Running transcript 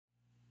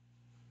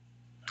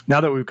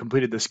Now that we've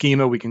completed the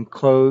schema, we can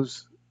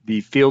close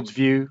the fields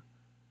view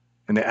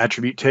and the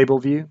attribute table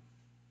view.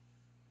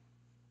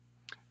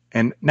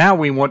 And now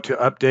we want to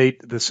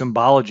update the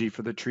symbology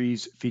for the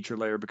trees feature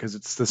layer because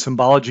it's the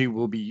symbology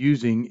we'll be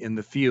using in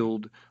the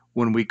field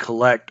when we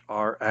collect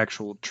our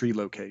actual tree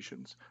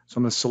locations. So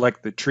I'm going to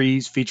select the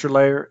trees feature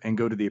layer and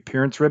go to the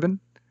appearance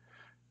ribbon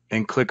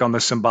and click on the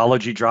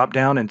symbology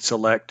dropdown and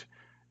select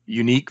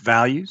unique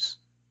values.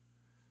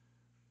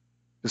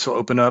 This will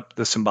open up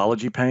the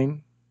symbology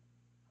pane.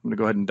 I'm going to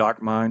go ahead and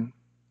dock mine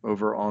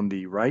over on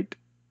the right.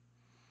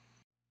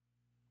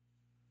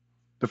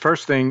 The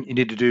first thing you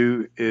need to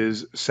do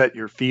is set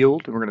your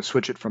field, and we're going to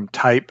switch it from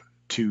type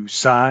to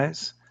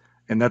size,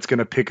 and that's going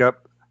to pick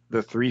up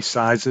the 3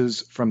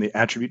 sizes from the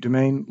attribute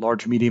domain,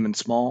 large, medium, and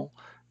small.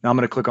 Now I'm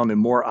going to click on the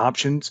more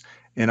options,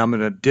 and I'm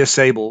going to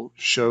disable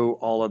show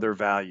all other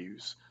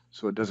values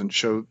so it doesn't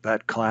show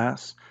that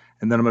class.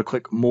 And then I'm going to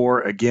click more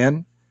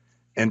again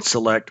and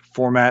select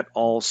format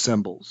all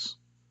symbols.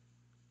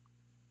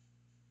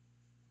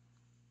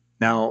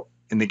 Now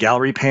in the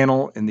gallery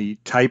panel, in the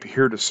type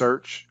here to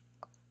search,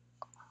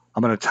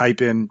 I'm going to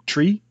type in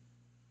tree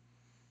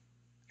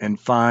and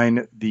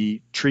find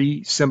the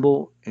tree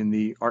symbol in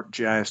the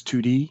ArcGIS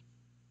 2D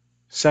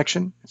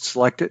section,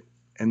 select it,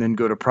 and then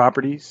go to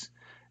properties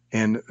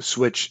and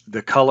switch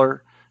the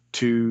color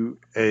to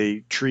a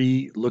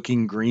tree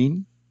looking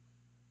green.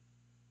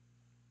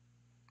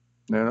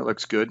 Now that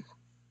looks good.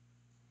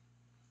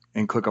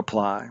 And click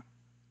apply.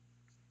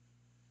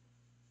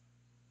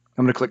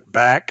 I'm going to click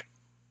back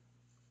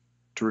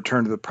to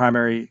return to the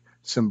primary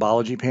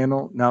symbology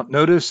panel. Now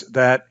notice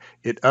that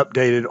it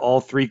updated all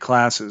 3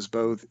 classes,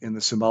 both in the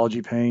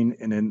symbology pane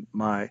and in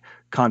my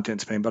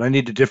contents pane, but I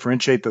need to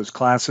differentiate those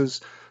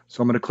classes.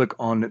 So I'm going to click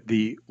on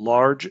the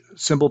large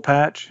symbol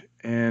patch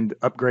and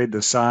upgrade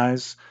the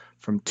size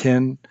from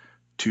 10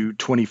 to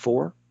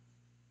 24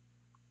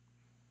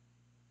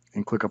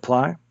 and click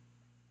apply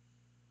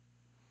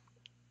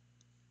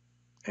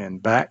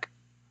and back.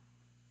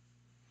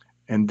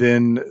 And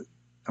then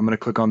I'm going to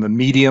click on the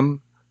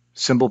medium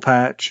symbol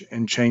patch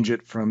and change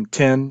it from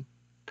 10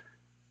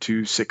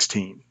 to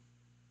 16.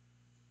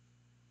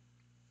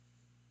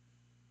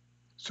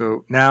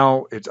 So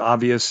now it's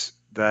obvious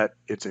that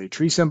it's a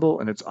tree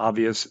symbol and it's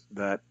obvious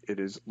that it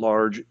is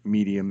large,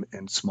 medium,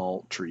 and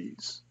small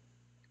trees.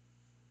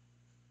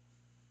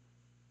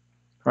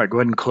 All right, go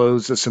ahead and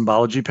close the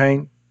symbology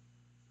pane.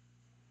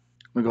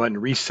 I'm going to go ahead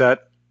and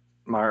reset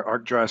my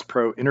ArcGIS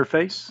Pro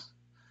interface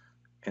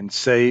and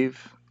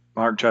save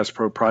my ArcGIS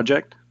Pro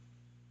project.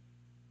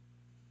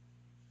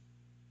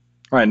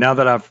 All right, now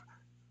that I've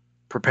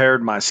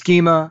prepared my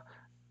schema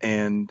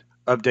and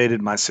updated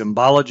my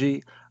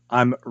symbology,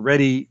 I'm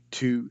ready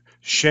to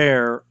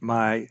share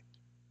my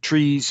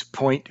trees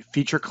point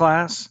feature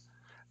class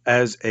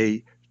as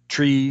a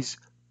trees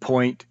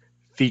point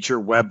feature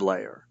web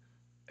layer.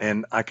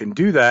 And I can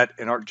do that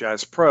in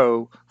ArcGIS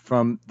Pro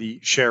from the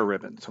share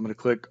ribbon. So I'm going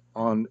to click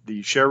on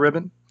the share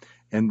ribbon,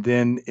 and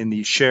then in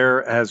the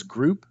share as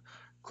group,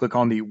 click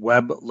on the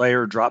web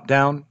layer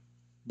drop-down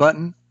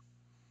button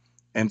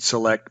and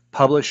select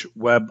publish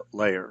web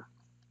layer.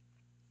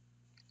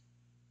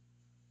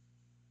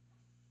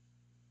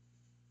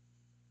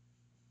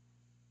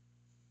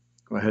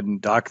 Go ahead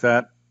and dock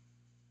that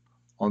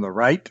on the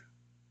right.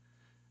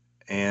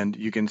 And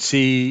you can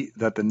see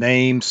that the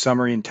name,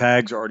 summary, and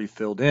tags are already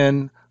filled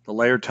in. The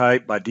layer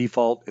type by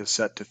default is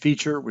set to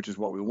feature, which is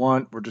what we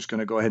want. We're just going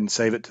to go ahead and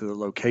save it to the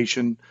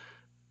location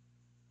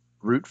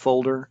root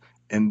folder.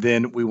 And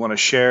then we want to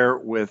share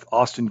with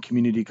Austin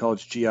Community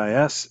College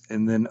GIS.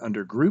 And then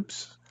under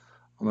groups,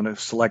 I'm going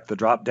to select the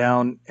drop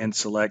down and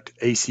select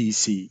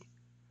ACC.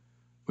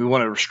 We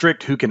want to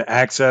restrict who can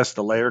access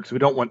the layer because we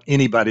don't want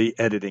anybody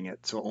editing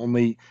it. So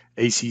only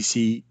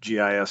ACC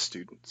GIS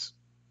students.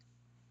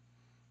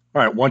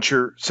 All right, once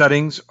your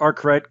settings are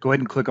correct, go ahead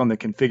and click on the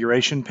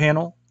configuration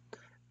panel.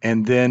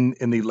 And then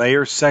in the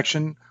layers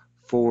section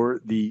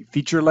for the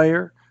feature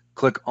layer,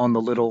 click on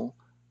the little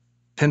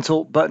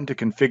pencil button to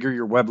configure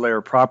your web layer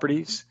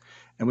properties.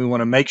 And we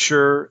want to make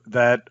sure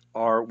that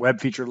our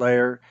web feature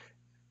layer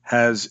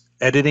has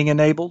editing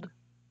enabled.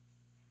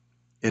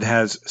 It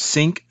has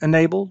sync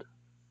enabled.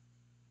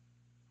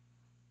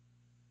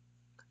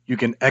 You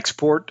can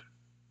export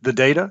the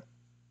data.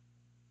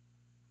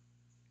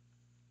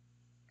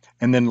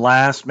 And then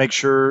last, make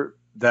sure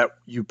that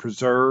you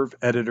preserve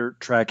editor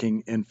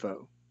tracking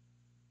info.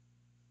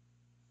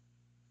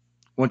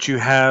 Once you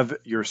have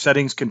your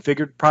settings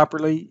configured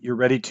properly, you're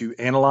ready to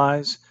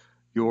analyze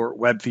your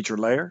web feature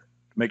layer.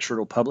 Make sure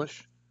it'll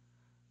publish.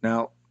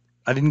 Now,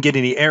 I didn't get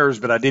any errors,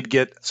 but I did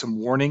get some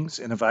warnings.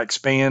 And if I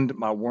expand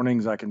my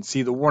warnings, I can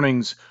see the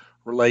warnings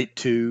relate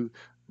to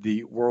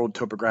the world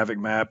topographic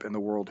map and the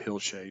world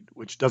hillshade,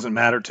 which doesn't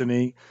matter to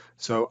me.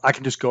 So I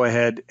can just go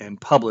ahead and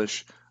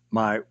publish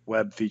my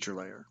web feature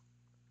layer.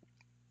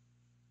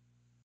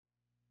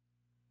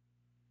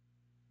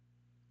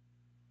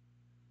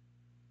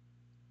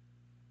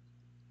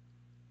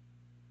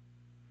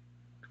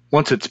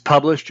 Once it's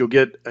published, you'll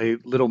get a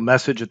little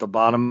message at the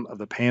bottom of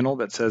the panel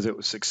that says it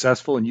was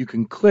successful, and you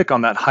can click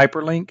on that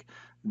hyperlink,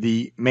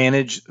 the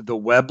Manage the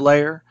Web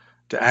Layer,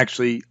 to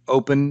actually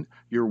open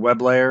your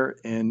web layer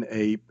in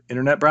a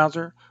internet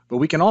browser. But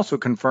we can also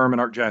confirm in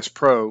ArcGIS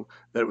Pro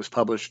that it was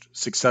published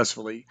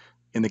successfully.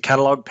 In the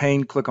catalog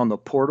pane, click on the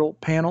portal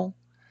panel,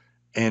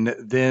 and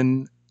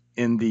then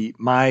in the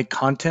My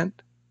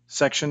Content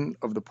section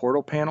of the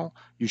portal panel,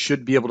 you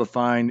should be able to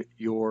find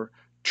your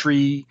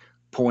tree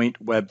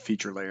point web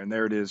feature layer. And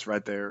there it is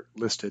right there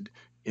listed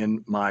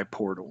in My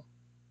Portal.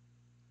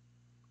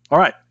 All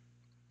right,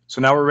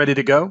 so now we're ready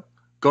to go.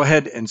 Go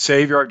ahead and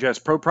save your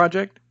ArcGIS Pro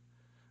project.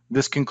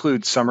 This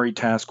concludes summary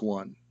task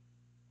 1.